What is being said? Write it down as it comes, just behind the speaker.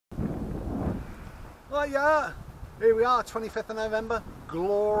Oh yeah, here we are, 25th of November,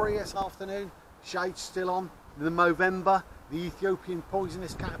 glorious afternoon, shade still on, the Movember, the Ethiopian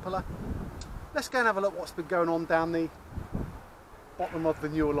poisonous caterpillar. Let's go and have a look what's been going on down the bottom of the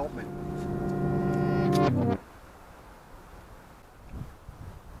new allotment.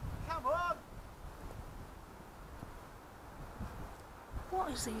 Come on!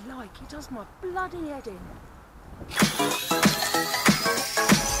 What is he like? He does my bloody head in.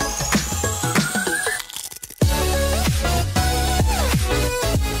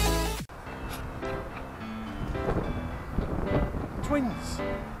 Twins!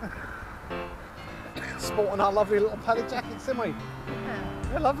 Sporting our lovely little padded jackets, didn't we? Yeah.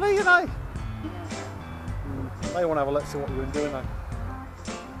 They're lovely, you know. Yeah. They want to have a look, see what we've been doing though.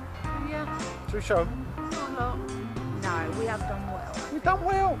 Yeah. Should we show them? Not a lot. No, we have done well. We've done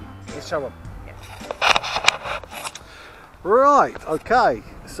well. Let's show them. Yeah. Right, okay,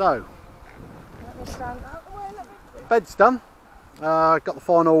 so Let me stand out the way a little bit. bed's done. Got the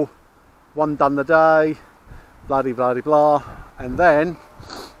final one done today. Bloody blah. And then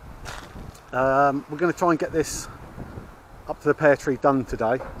we're going to try and get this up to the pear tree done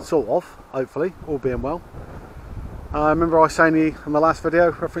today, sort of, hopefully, all being well. Remember I was saying in the last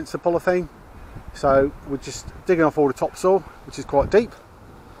video, reference to polythene, so we're just digging off all the topsoil, which is quite deep,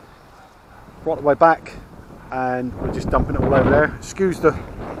 right the way back, and we're just dumping it all over there. Excuse the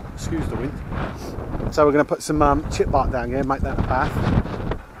wind. So we're going to put some chip bark down here, make that a path.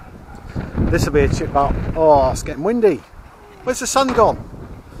 This will be a chip bark. Oh, it's getting windy. Where's the sun gone?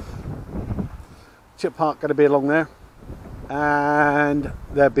 Chip bark going to be along there, and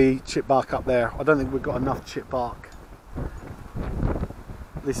there'll be chip bark up there. I don't think we've got enough chip bark.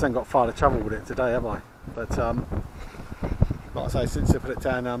 At least I ain't got far to travel with it today, have I? But like I say, since I put it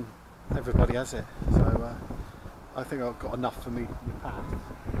down, everybody has it. So I think I've got enough for me path.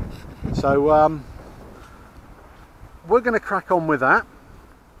 So we're going to crack on with that,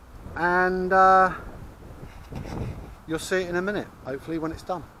 and you'll see it in a minute, hopefully, when it's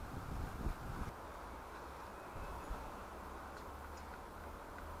done.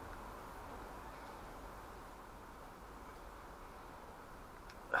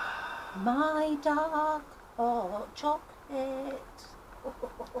 My dark hot chocolate.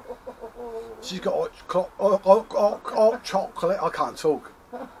 She's got hot chocolate. I can't talk.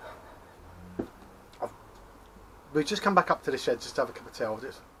 We've just come back up to the shed just to have a cup of tea.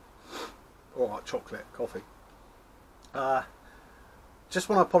 Hot chocolate, coffee. Just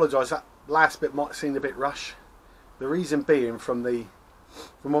want to apologise. That last bit might have seemed a bit rush. The reason being, from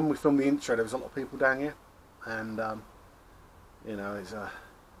when we filmed the intro, there was a lot of people down here, and you know, it's a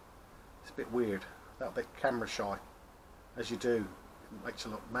bit weird. That bit camera shy, as you do. It makes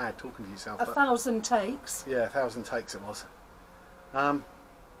you look mad talking to yourself. 1,000 takes. Yeah, 1,000 takes it was.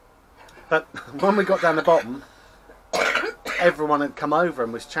 But when we got down the bottom, everyone had come over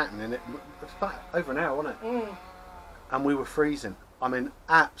and was chatting, and it was about over an hour, wasn't it? Mm. And we were freezing. I mean,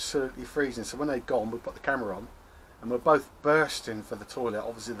 absolutely freezing. So when they'd gone, we put the camera on, and we're both bursting for the toilet.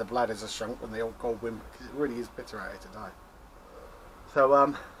 Obviously, the bladders are shrunk from the old cold wind, because it really is bitter out here today.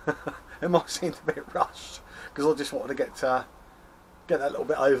 So it might seem a bit rushed, because I just wanted to get that little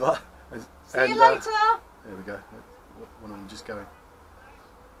bit over. See you later. There we go. One of them just going.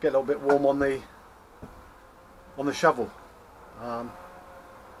 Get a little bit warm on the shovel.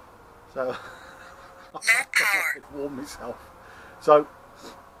 So I'll warm myself. So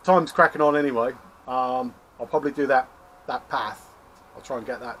time's cracking on anyway. I'll probably do that path. I'll try and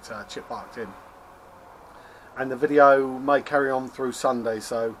get that chip barked in. And the video may carry on through Sunday,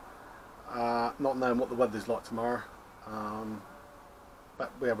 so not knowing what the weather's like tomorrow. But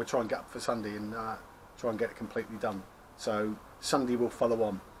yeah, we'll try and get up for Sunday and try and get it completely done. So Sunday will follow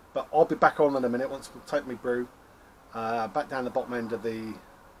on. But I'll be back on in a minute once we take me brew back down the bottom end of the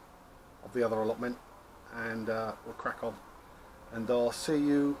other allotment, and we'll crack on. And I'll see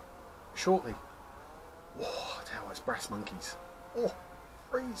you shortly. Oh, damn, it's brass monkeys. Oh,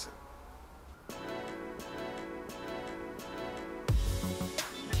 freezing.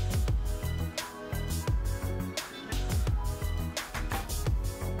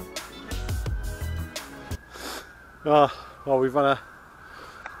 Well, we've run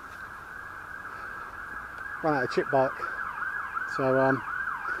out of chip bark, so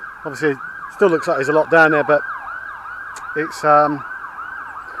obviously it still looks like there's a lot down there, but it's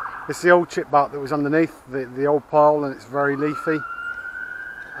the old chip bark that was underneath the old pile, and it's very leafy,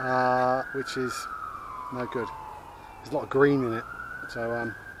 which is no good. There's a lot of green in it,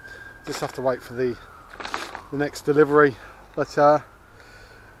 so just have to wait for the next delivery. But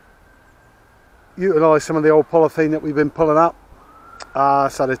utilise some of the old polythene that we've been pulling up,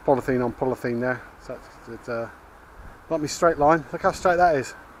 So there's polythene on polythene there. So it's like my straight line. Look how straight that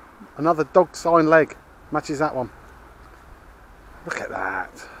is. Another dog sign leg. Matches that one. Look at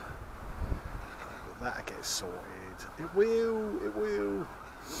that. That gets sorted. It will. It will.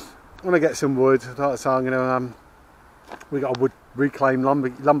 I want to get some wood. So I'm going to. We got a wood reclaim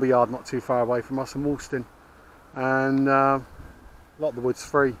lumber yard not too far away from us in Woolston, and a lot of the wood's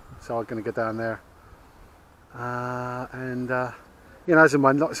free. So I'm going to go down there. You know, as and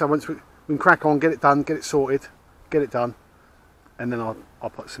when, like I said, once we can crack on, get it done, get it sorted, get it done, and then I'll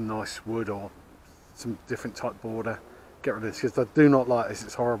put some nice wood or some different type border, get rid of this, because I do not like this.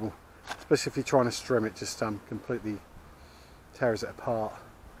 It's horrible, especially if you're trying to trim it. Just completely tears it apart.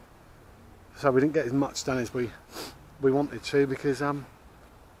 So we didn't get as much done as we wanted to, because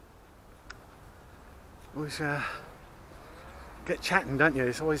always get chatting, don't you?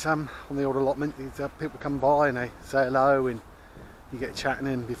 It's always on the old allotment, people come by and they say hello, and you get chatting,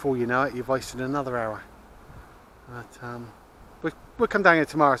 and before you know it, you've wasted another hour. But we'll come down here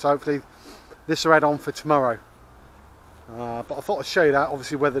tomorrow, so hopefully this will add on for tomorrow. But I thought I'd show you that,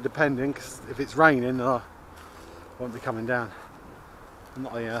 obviously weather depending, because if it's raining, I won't be coming down. I'm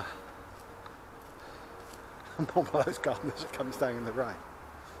not one of those gardeners that comes down in the rain.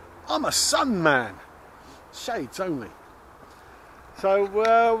 I'm a sun man, shades only. So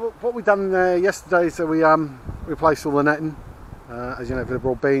what we done yesterday is that we replaced all the netting, as you know, for the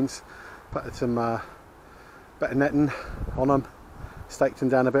broad beans. Put some better netting on them, staked them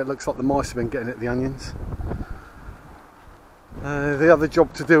down a bit. Looks like the mice have been getting at the onions. The other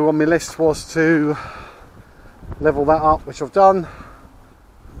job to do on my list was to level that up, which I've done.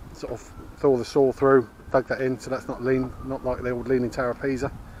 Sort of thaw the saw through, dug that in, so that's not lean, not like the old leaning Tower of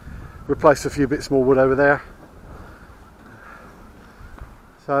Pisa. Replaced a few bits more wood over there.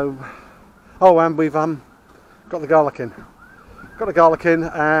 So, oh, and we've got the garlic in. Got the garlic in,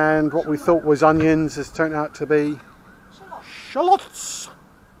 and what we thought was onions has turned out to be shallots.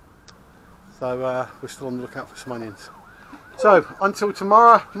 So we're still on the lookout for some onions. So until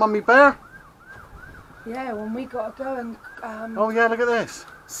tomorrow, Mummy Bear. Yeah, when we got to go and oh yeah, look at this.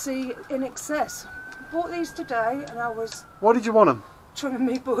 see In Excess. Bought these today, and I was. Why did you want them? Trimming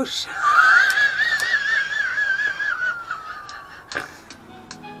me bush.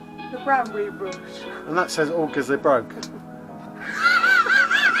 The cranberry bush. And that says all because they broke.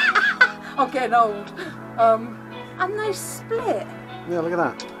 I'm getting old. And they split. Yeah, look at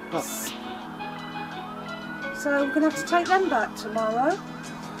that. Look. So we're going to have to take them back tomorrow.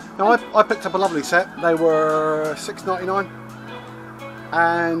 Now I picked up a lovely set. They were $6.99,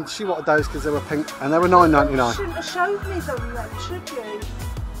 and she wanted those because they were pink, and they were $9.99. You shouldn't have showed me them then, should you?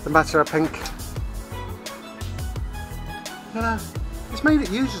 The matter of pink. You know, it's me that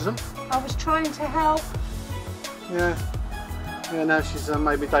uses them. I was trying to help. Yeah. Yeah, now she's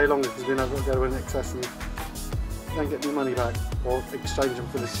made me day longer because we've got to go to In Excess and don't get my money back, or exchange them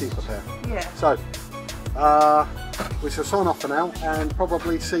for the cheaper pair. Yeah. So, we shall sign off for now, and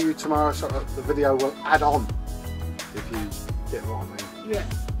probably see you tomorrow. So the video will add on, if you get what I mean. Yeah.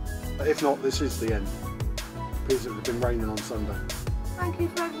 But if not, this is the end, because it would have been raining on Sunday. Thank you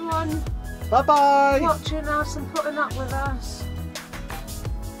for everyone Bye bye! watching us and putting up with us.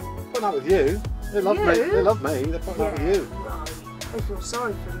 Putting up with you? They love me. They love me. They're putting up with you. No, they feel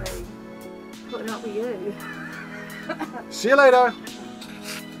sorry for me. Putting up with you. See you later!